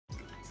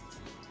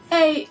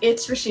Hey,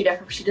 it's Roshida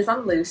from Roshida's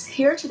on Loose,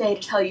 here today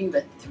to tell you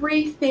the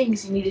 3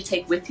 things you need to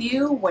take with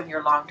you when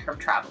you're long-term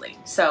traveling.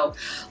 So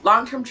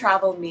long-term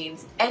travel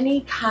means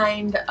any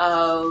kind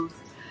of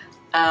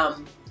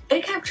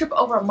trip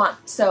over a month.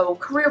 So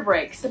career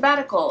break,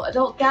 sabbatical,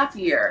 adult gap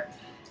year,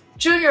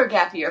 junior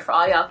gap year for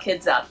all y'all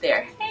kids out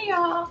there. Hey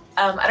y'all!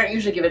 I don't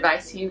usually give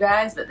advice to you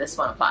guys, but this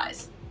one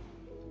applies.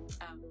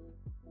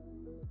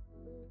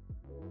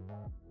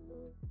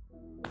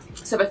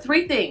 So the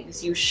 3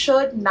 things you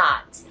should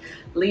not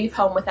leave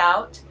home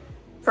without.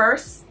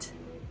 First,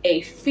 a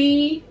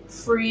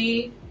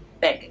fee-free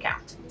bank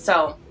account.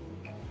 So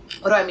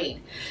what do I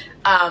mean?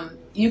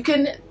 You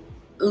can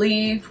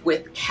leave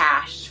with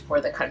cash for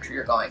the country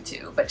you're going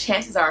to, but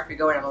chances are if you're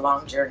going on a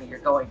long journey, you're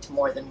going to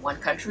more than one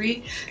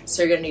country,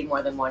 so you're gonna need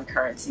more than one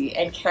currency.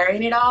 And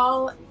carrying it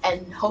all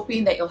and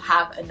hoping that you'll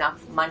have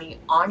enough money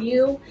on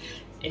you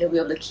and you'll be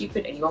able to keep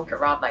it and you won't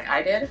get robbed like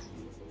I did,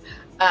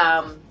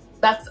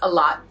 that's a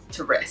lot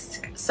to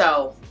risk.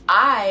 So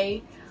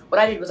what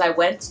I did was I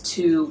went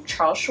to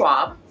Charles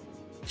Schwab.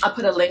 I'll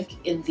put a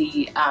link in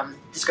the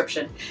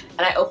description,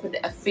 and I opened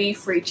a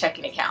fee-free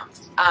checking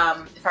account.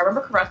 If I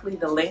remember correctly,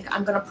 the link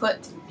I'm gonna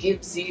put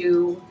gives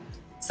you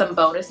some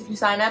bonus if you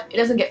sign up. It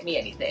doesn't get me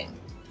anything,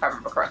 if I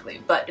remember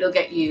correctly, but it'll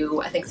get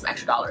you, I think, some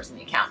extra dollars in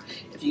the account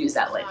if you use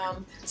that link.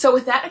 So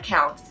with that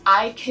account,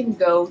 I can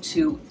go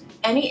to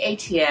any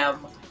ATM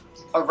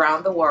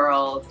around the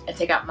world and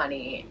take out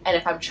money, and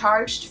if I'm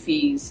charged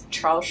fees,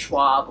 Charles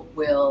Schwab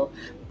will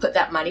put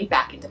that money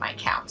back into my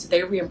account. So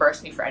they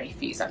reimburse me for any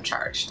fees I'm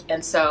charged.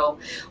 And so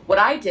what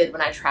I did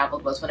when I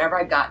traveled was whenever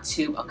I got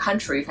to a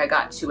country, if I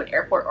got to an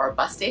airport or a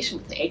bus station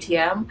with an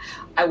ATM,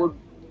 I would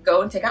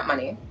go and take out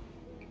money.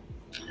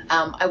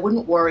 I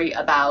wouldn't worry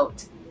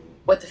about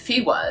what the fee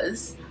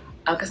was,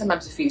 because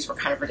sometimes the fees were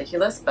kind of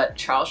ridiculous, but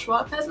Charles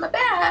Schwab has my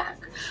back.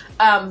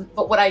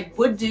 But what I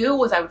would do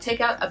was I would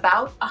take out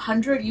about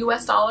 $100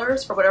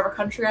 US for whatever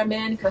country I'm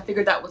in, because I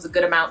figured that was a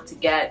good amount to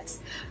get.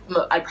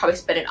 I'd probably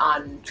spend it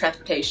on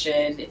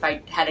transportation. If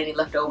I had any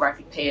left over, I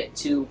could pay it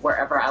to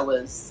wherever I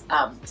was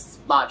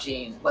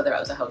lodging, whether it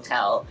was a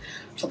hotel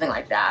or something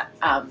like that.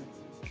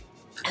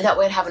 And that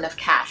way I'd have enough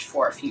cash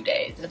for a few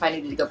days. And if I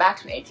needed to go back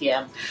to an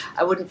ATM,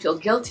 I wouldn't feel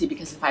guilty,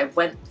 because if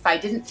I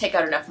didn't take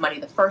out enough money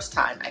the first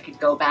time, I could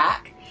go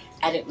back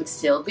and it would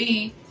still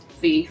be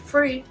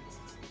fee-free.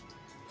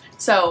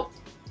 So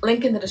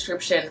link in the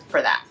description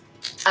for that.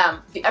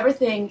 The other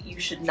thing you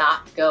should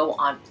not go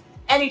on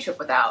any trip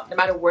without, no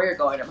matter where you're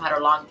going, no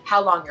matter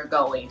how long you're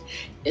going,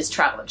 is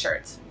travel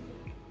insurance.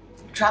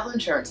 Travel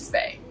insurance is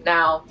big.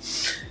 Now,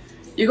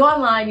 you go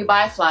online, you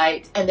buy a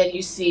flight, and then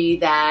you see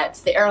that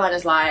the airline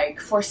is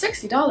like, for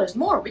 $60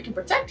 more, we can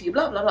protect you,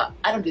 blah, blah, blah.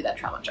 I don't do that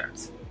travel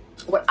insurance.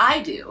 What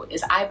I do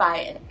is I buy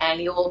an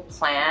annual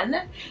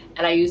plan,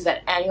 and I use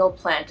that annual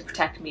plan to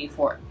protect me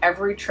for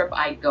every trip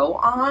I go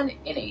on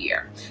in a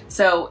year.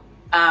 So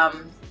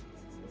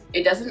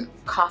it doesn't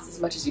cost as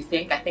much as you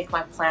think. I think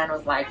my plan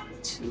was like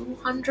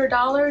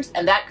 $200,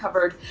 and that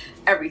covered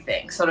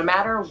everything. So no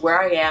matter where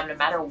I am, no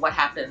matter what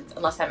happens,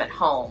 unless I'm at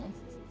home,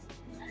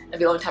 and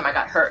the only time I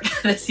got hurt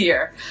this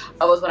year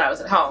was when I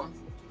was at home,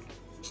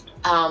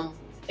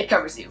 it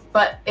covers you.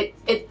 But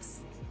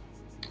it's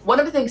one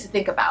of the things to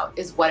think about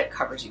is what it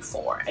covers you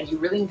for, and you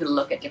really need to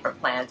look at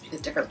different plans, because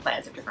different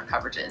plans have different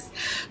coverages.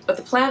 But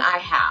the plan I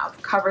have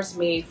covers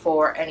me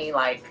for any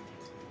like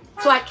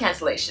flight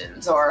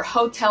cancellations or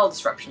hotel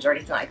disruptions or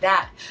anything like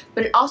that,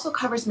 but it also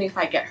covers me if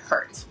I get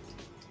hurt.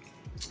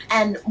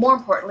 And more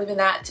importantly than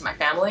that, to my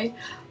family,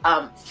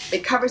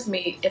 it covers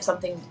me if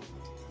something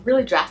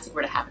really drastic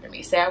were to happen to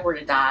me. Say I were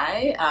to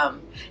die,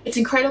 it's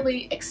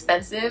incredibly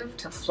expensive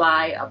to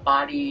fly a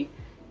body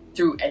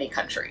through any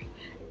country.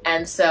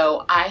 And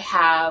so I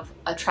have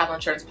a travel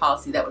insurance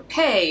policy that would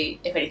pay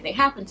if anything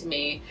happened to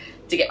me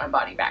to get my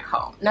body back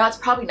home. Now, it's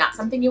probably not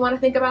something you want to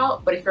think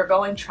about, but if you're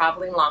going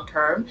traveling long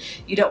term,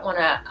 you don't want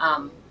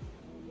to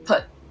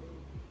put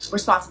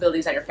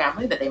responsibilities on your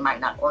family that they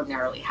might not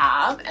ordinarily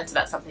have, and so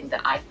that's something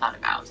that I thought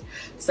about.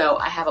 So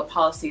I have a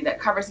policy that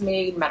covers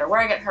me no matter where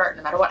I get hurt,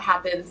 no matter what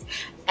happens,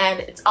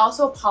 and it's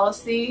also a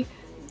policy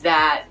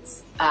that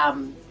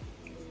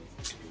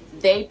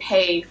they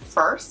pay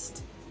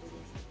first.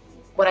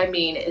 What I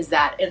mean is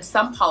that in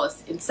some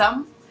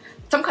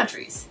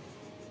countries,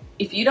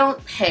 if you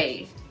don't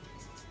pay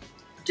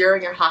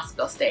during your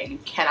hospital stay, you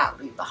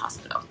cannot leave the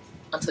hospital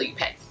until you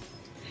pay.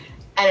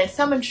 And in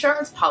some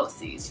insurance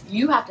policies,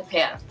 you have to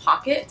pay out of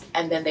pocket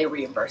and then they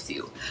reimburse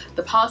you.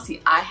 The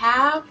policy I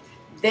have,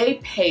 they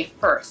pay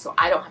first, so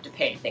I don't have to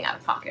pay anything out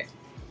of pocket.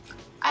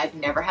 I've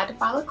never had to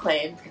file a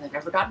claim because I've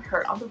never gotten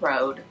hurt on the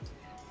road,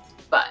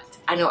 but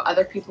I know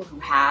other people who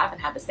have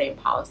and have the same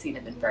policy and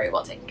have been very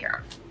well taken care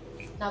of.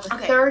 Now, the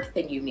third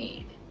thing you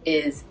need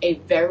is a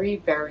very,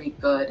 very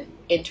good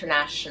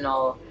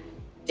international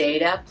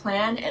data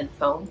plan and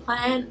phone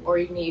plan, or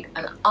you need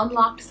an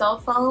unlocked cell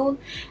phone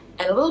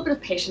and a little bit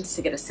of patience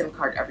to get a SIM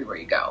card everywhere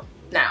you go.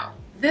 Now,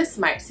 this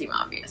might seem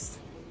obvious.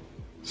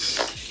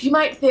 You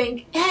might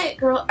think, hey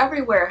girl,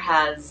 everywhere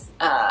has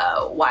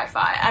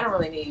Wi-Fi. I'm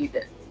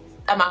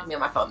not gonna be on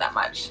my phone that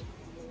much.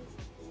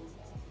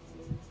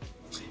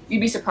 You'd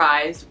be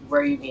surprised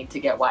where you need to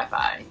get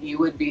Wi-Fi. You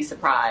would be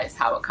surprised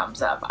how it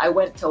comes up. I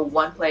went to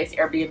one place,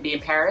 Airbnb in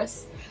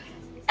Paris,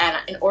 and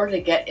in order to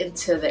get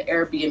into the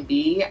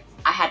Airbnb,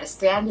 I had to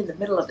stand in the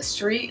middle of the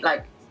street,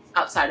 like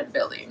outside of the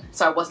building.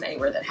 So I wasn't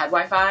anywhere that had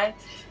Wi-Fi,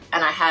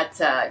 and I had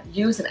to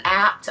use an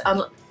app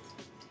to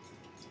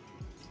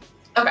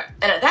Okay,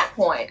 and at that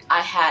point,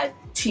 I had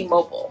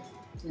T-Mobile.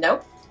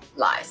 Nope,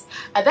 lies.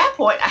 At that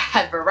point, I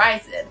had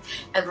Verizon,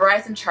 and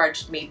Verizon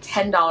charged me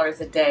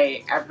 $10 a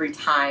day every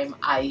time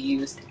I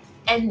used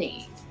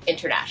any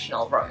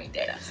international roaming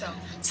data.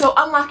 So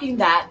unlocking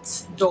that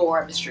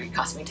door on the street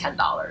cost me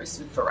 $10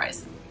 with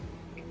Verizon.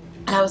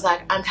 And I was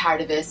like, I'm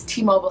tired of this.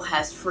 T-Mobile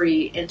has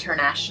free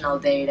international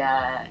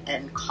data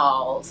and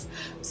calls,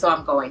 so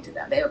I'm going to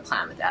them. They have a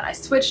plan with that. I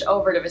switched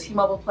over to the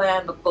T-Mobile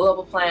plan, the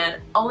global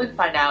plan, only to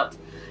find out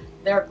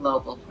their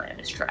global plan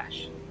is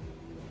trash.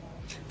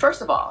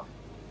 First of all,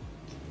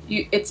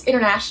 it's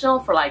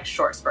international for like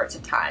short spurts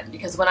of time,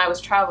 because when I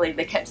was traveling,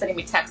 they kept sending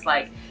me texts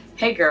like,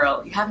 hey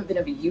girl, you haven't been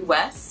to the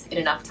US in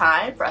enough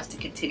time for us to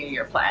continue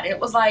your plan. And it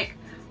was like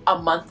a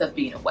month of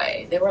being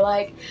away. They were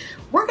like,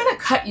 we're gonna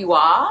cut you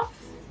off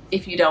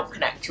if you don't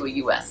connect to a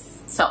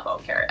US cell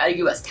phone carrier, a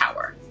US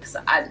tower, because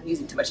I'm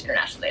using too much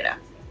international data.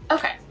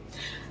 Okay,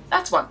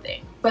 that's one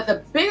thing. But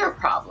the bigger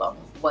problem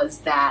was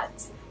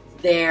that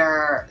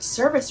their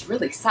service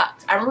really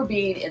sucked. I remember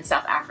being in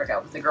South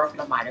Africa with a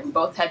girlfriend of mine, and we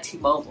both had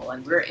T-Mobile,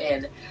 and we're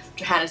in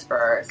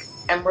Johannesburg,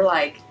 and we're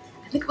like,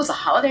 I think it was the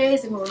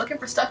holidays, and we were looking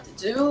for stuff to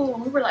do,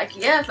 and we were like,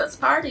 yes, let's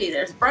party,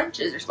 there's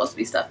brunches, there's supposed to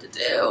be stuff to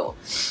do.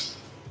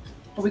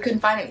 But we couldn't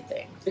find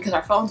anything because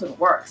our phones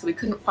wouldn't work, so we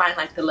couldn't find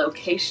like the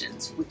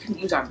locations, we couldn't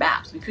use our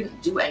maps, we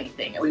couldn't do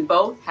anything, and we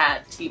both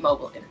had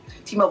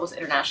T-Mobile's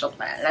international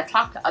plan. And I've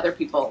talked to other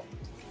people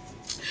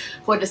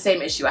who had the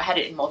same issue. I had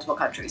it in multiple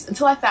countries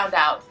until I found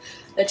out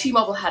that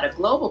T-Mobile had a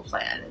global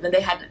plan, and then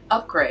they had an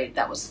upgrade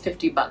that was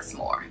 $50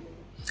 more.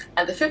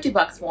 And the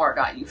 $50 more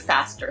got you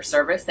faster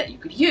service that you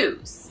could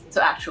use.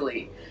 So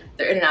actually,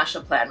 their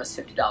international plan was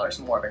 $50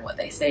 more than what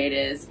they say it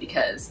is,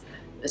 because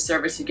the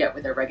service you get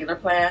with their regular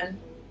plan,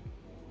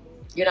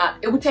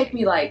 it would take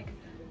me like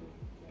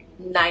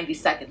 90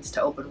 seconds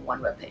to open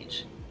one web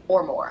page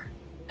or more,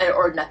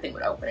 or nothing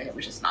would open, and it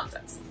was just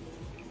nonsense.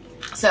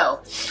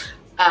 So,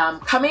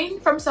 coming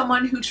from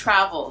someone who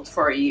traveled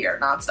for a year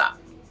nonstop,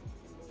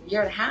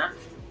 year and a half,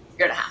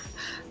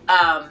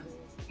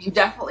 you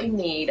definitely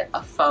need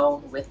a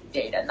phone with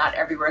data. Not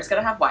everywhere is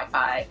gonna have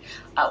Wi-Fi.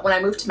 When I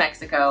moved to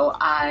Mexico,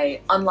 I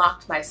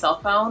unlocked my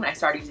cell phone. I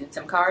started using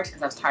SIM cards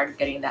because I was tired of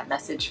getting that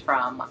message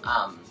from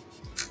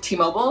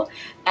T-Mobile,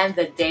 and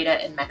the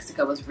data in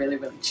Mexico was really,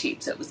 really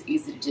cheap. So it was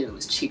easy to do. It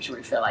was cheap to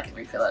refill. I can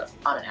refill it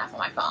on an app on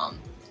my phone.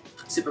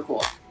 Super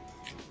cool.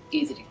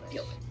 Easy to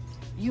deal with.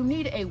 You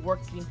need a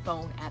working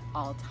phone at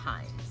all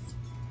times.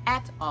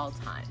 At all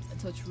times.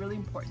 And so it's really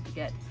important to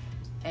get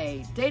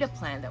a data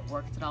plan that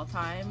works at all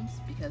times,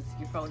 because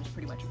your phone is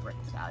pretty much a brick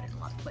without it in a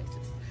lot of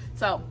places.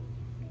 So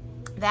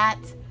that,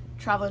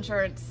 travel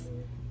insurance,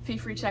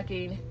 fee-free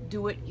checking,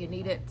 do it, you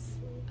need it.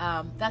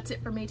 That's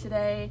it for me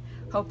today.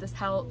 Hope this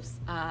helps.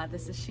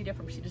 This is Sheeta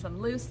from Sheeta's on the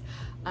Loose.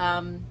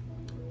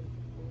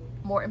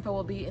 More info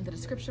will be in the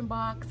description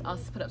box. I'll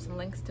put up some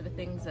links to the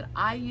things that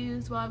I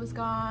used while I was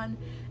gone.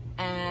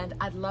 And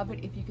I'd love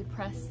it if you could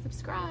press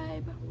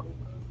subscribe.